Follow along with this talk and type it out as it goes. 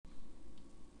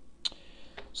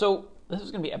So, this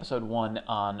is going to be episode 1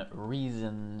 on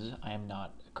reasons I am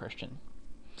not a Christian.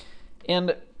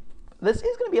 And this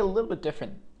is going to be a little bit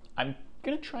different. I'm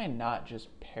going to try and not just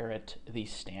parrot the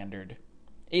standard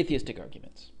atheistic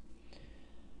arguments.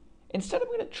 Instead, I'm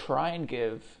going to try and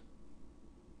give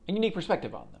a unique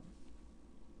perspective on them.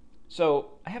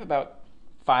 So, I have about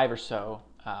 5 or so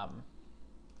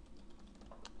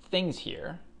things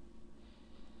here.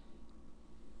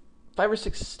 5 or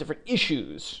 6 different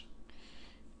issues.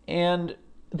 And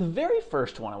the very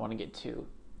first one I want to get to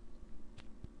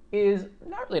is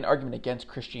not really an argument against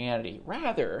Christianity.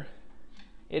 Rather,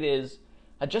 it is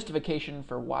a justification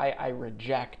for why I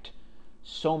reject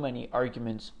so many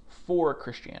arguments for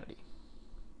Christianity.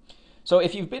 So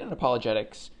if you've been in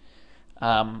apologetics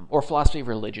or philosophy of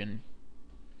religion,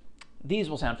 these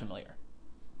will sound familiar.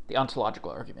 The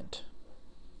ontological argument,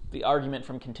 the argument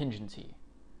from contingency,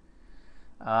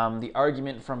 the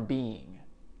argument from being,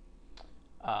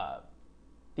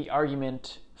 the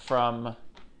argument from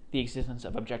the existence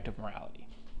of objective morality.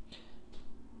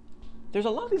 There's a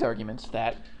lot of these arguments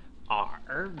that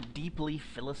are deeply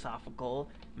philosophical,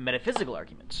 metaphysical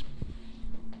arguments.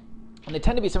 And they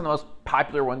tend to be some of the most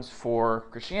popular ones for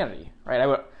Christianity,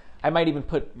 right? I might even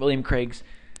put William Craig's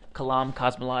Kalam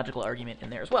cosmological argument in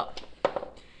there as well.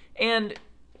 And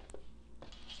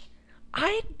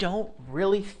I don't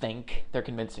really think they're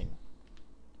convincing.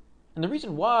 And the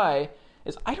reason why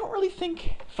is I don't really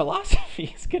think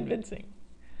philosophy is convincing.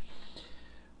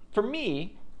 For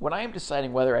me, when I am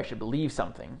deciding whether I should believe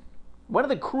something, one of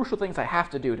the crucial things I have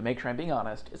to do to make sure I'm being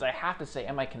honest is I have to say,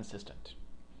 am I consistent?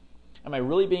 Am I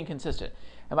really being consistent?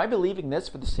 Am I believing this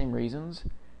for the same reasons?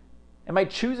 Am I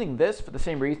choosing this for the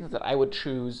same reasons that I would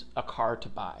choose a car to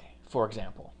buy, for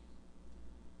example?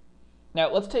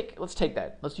 Now, let's take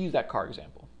that. Let's use that car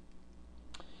example.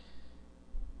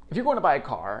 If you're going to buy a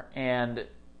car and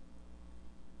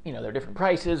there are different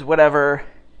prices, whatever,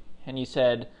 and you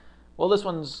said, well, this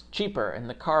one's cheaper, and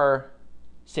the car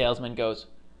salesman goes,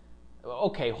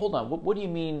 okay, hold on, what do you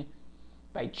mean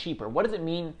by cheaper? What does it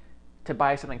mean to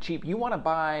buy something cheap? You want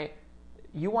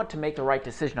to make the right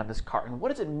decision on this car, and what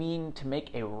does it mean to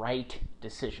make a right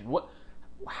decision?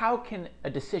 How can a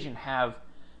decision have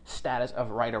status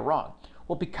of right or wrong?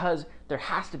 Well, because there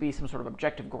has to be some sort of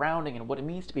objective grounding in what it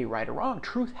means to be right or wrong.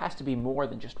 Truth has to be more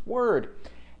than just word.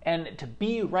 And to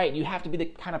be right, you have to be the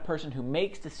kind of person who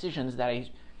makes decisions that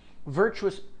a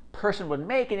virtuous person would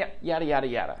make, and yada, yada,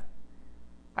 yada.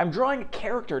 I'm drawing a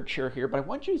caricature here, but I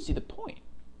want you to see the point.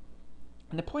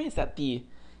 And the point is that the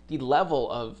level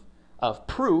of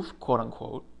proof, quote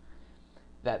unquote,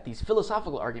 that these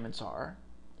philosophical arguments are,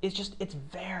 it's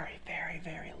very, very,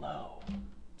 very low.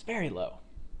 It's very low.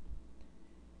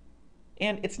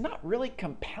 And it's not really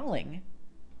compelling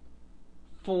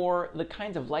for the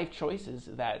kinds of life choices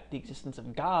that the existence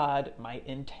of God might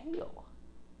entail.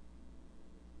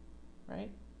 Right?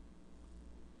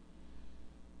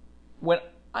 When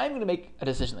I'm going to make a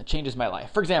decision that changes my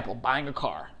life, for example, buying a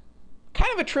car,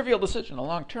 kind of a trivial decision in the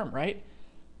long term, right?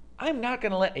 I'm not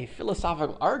going to let a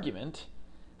philosophical argument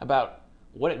about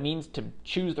what it means to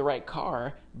choose the right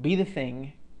car be the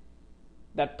thing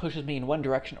that pushes me in one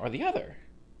direction or the other.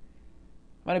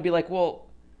 I'm going to be like, well,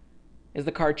 is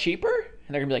the car cheaper?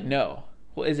 And they're going to be like, no.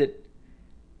 Well,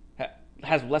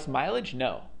 has less mileage?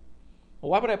 No.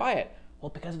 Well, why would I buy it? Well,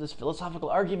 because of this philosophical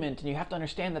argument, and you have to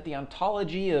understand that the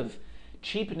ontology of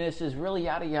cheapness is really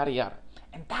yada, yada, yada.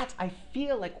 And I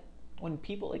feel like when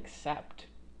people accept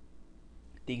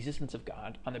the existence of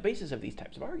God on the basis of these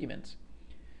types of arguments,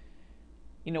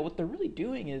 what they're really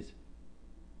doing is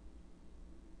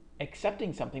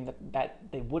accepting something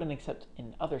that they wouldn't accept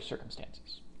in other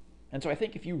circumstances. And so I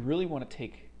think if you really want to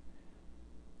take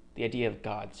the idea of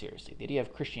God seriously, the idea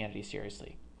of Christianity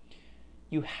seriously,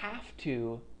 you have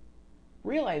to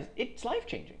realize it's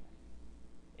life-changing.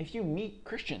 If you meet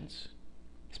Christians,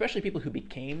 especially people who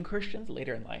became Christians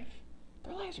later in life,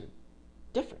 their lives are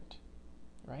different,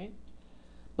 right?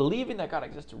 Believing that God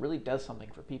exists really does something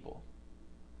for people.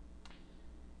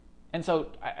 And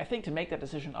so I think to make that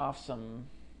decision off some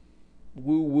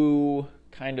woo-woo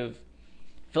kind of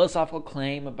philosophical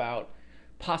claim about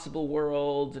possible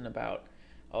worlds and about,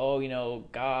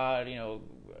 God,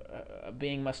 a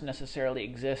being must necessarily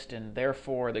exist and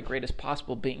therefore the greatest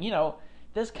possible being,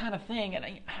 this kind of thing. And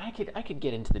I could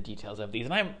get into the details of these,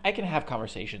 and I can have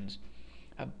conversations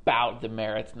about the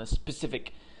merits and the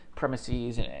specific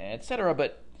premises and et cetera,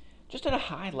 but just at a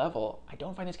high level, I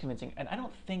don't find this convincing, and I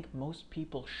don't think most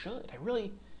people should. I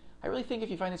really think if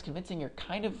you find this convincing,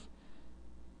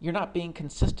 you're not being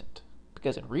consistent.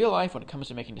 Because in real life, when it comes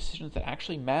to making decisions that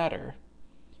actually matter,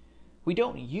 We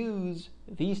don't use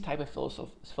these type of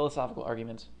philosophical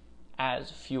arguments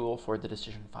as fuel for the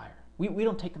decision fire. We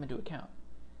don't take them into account.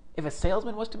 If a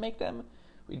salesman was to make them,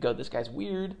 we'd go, this guy's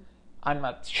weird. I'm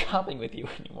not shopping with you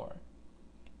anymore.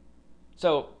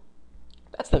 So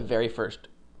that's the very first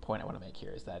point I want to make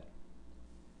here, is that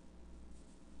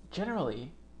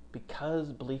generally,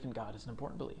 because belief in God is an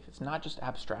important belief, it's not just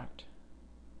abstract.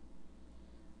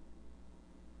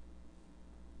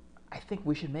 I think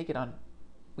we should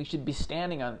we should be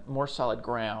standing on more solid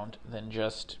ground than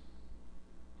just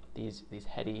these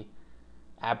heady,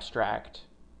 abstract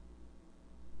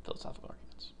philosophical arguments.